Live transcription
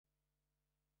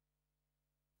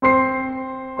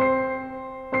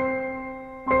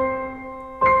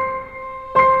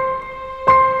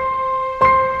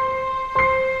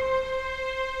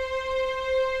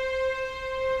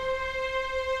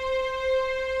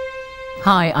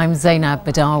Hi, I'm Zeinab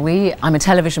Badawi. I'm a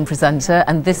television presenter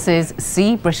and this is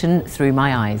See Britain Through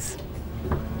My Eyes.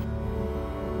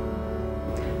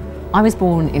 I was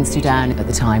born in Sudan at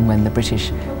the time when the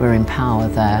British were in power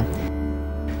there.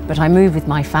 But I moved with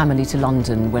my family to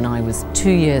London when I was 2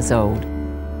 years old.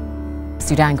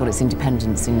 Sudan got its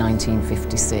independence in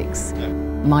 1956.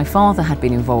 My father had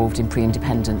been involved in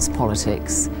pre-independence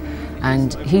politics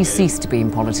and he ceased to be in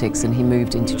politics and he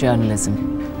moved into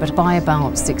journalism. But by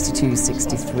about 62,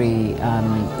 63,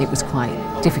 it was quite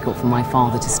difficult for my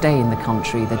father to stay in the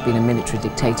country. There'd been a military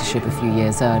dictatorship a few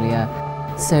years earlier.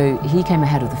 So he came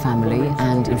ahead of the family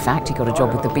and in fact he got a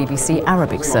job with the BBC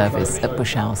Arabic service at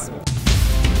Bush House.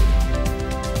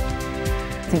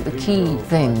 I think the key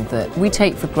thing that we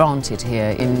take for granted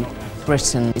here in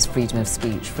Britain is freedom of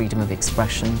speech, freedom of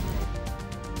expression.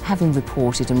 Having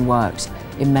reported and worked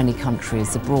in many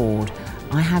countries abroad,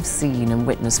 I have seen and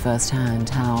witnessed firsthand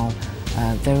how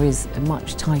there is a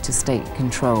much tighter state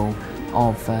control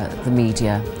of the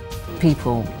media.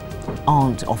 People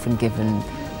aren't often given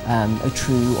a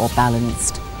true or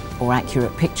balanced or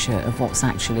accurate picture of what's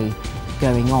actually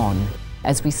going on.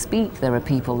 As we speak, there are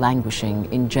people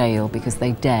languishing in jail because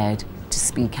they dared to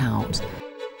speak out.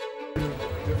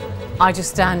 I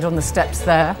just stand on the steps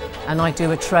there and I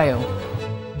do a trail.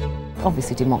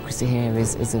 Obviously democracy here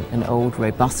is an old,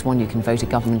 robust one. You can vote a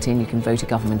government in, you can vote a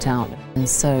government out. And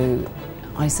so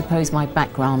I suppose my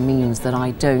background means that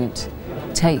I don't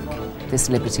take this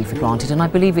liberty for granted, and I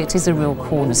believe it is a real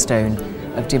cornerstone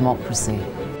of democracy.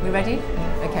 We ready?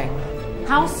 Okay.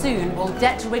 How soon will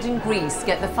debt-ridden Greece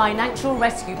get the financial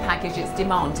rescue package it's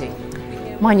demanding?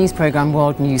 My news programme,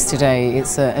 World News Today,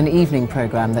 it's an evening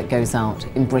programme that goes out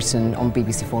in Britain on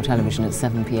BBC4 television at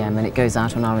 7 p.m. and it goes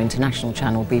out on our international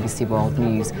channel, BBC World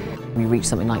News. We reach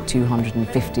something like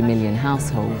 250 million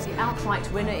households. The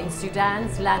outright winner in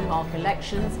Sudan's landmark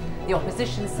elections, the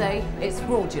opposition say it's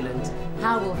fraudulent.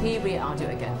 How will he I'll do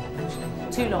it again,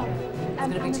 actually. Too long. It's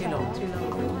going to be too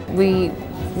long. We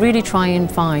really try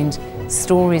and find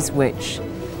stories which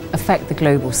affect the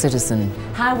global citizen.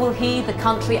 How will he, the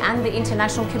country and the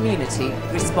international community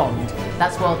respond?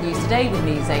 That's World News Today with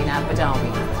me, Zeinab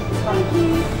Badawi. Thank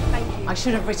you. Thank you. I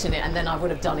should have written it and then I would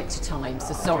have done it to time,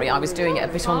 so sorry, I was doing it a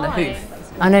bit on the hoof.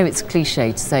 I know it's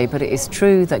cliche to say, but it is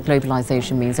true that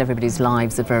globalisation means everybody's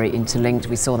lives are very interlinked.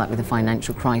 We saw that with the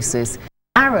financial crisis.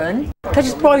 Aaron, can I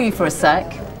just borrow you for a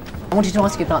sec? I wanted to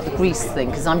ask you about the Greece thing,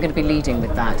 because I'm going to be leading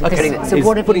with that. Okay, so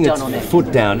what have you done on it? Putting its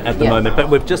foot down at the moment, but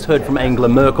we've just heard from Angela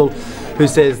Merkel, who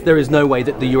says there is no way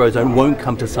that the Eurozone won't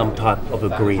come to some type of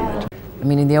agreement. I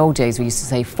mean, in the old days we used to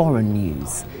say foreign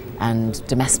news and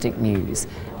domestic news,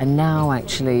 and now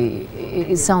actually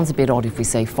it sounds a bit odd if we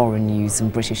say foreign news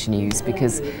and British news,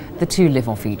 because the two live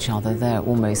off each other. They're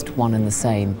almost one and the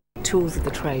same. Tools of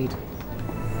the trade.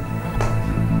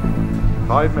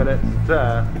 5 minutes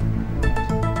there.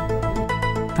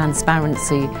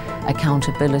 Transparency,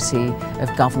 accountability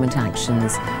of government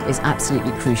actions is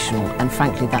absolutely crucial, and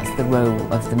frankly that's the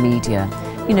role of the media.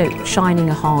 You know, shining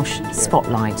a harsh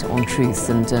spotlight on truth,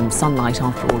 and sunlight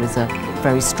after all is a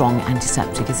very strong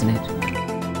antiseptic, isn't it?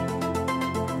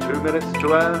 2 minutes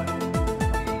to air.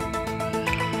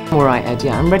 All right, Ed,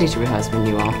 yeah, I'm ready to rehearse when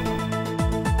you are.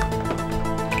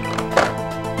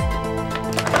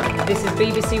 This is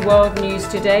BBC World News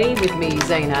Today with me,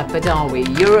 Zeinab Badawi.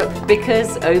 Europe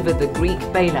bickers over the Greek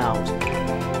bailout.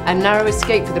 A narrow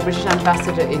escape for the British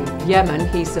ambassador in Yemen.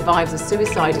 He survives a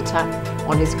suicide attack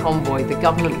on his convoy. The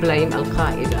government blame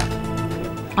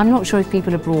Al-Qaeda. I'm not sure if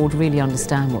people abroad really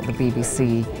understand what the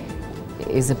BBC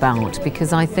is about,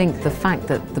 because I think the fact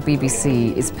that the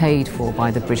BBC is paid for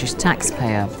by the British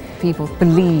taxpayer, people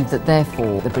believe that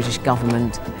therefore the British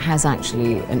government has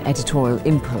actually an editorial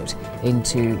input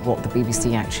into what the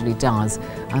BBC actually does,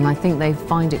 and I think they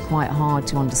find it quite hard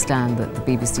to understand that the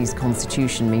BBC's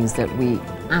constitution means that we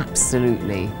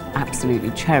absolutely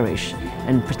cherish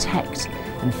and protect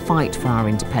and fight for our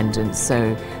independence.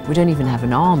 So we don't even have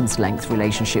an arm's length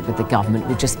relationship with the government,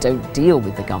 we just don't deal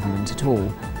with the government at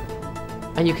all.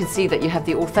 And you can see that you have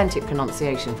the authentic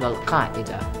pronunciation for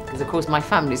Al-Qaeda, because of course my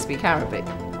family speak Arabic.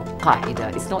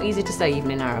 Al-Qaeda. It's not easy to say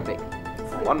even in Arabic.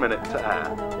 1 minute to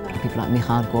air. People like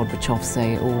Mikhail Gorbachev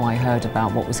say, oh, I heard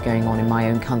about what was going on in my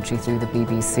own country through the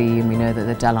BBC, and we know that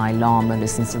the Dalai Lama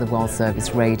listens to the World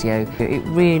Service Radio. It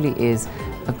really is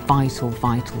a vital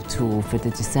tool for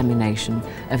the dissemination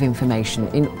of information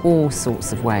in all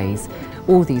sorts of ways.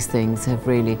 All these things have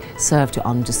really served to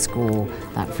underscore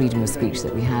that freedom of speech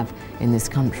that we have in this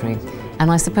country.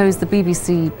 And I suppose the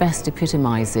BBC best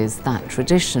epitomises that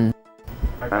tradition.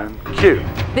 And cue.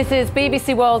 This is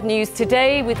BBC World News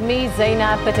Today with me,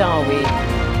 Zeinab Badawi.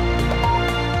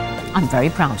 I'm very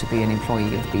proud to be an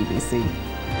employee of BBC.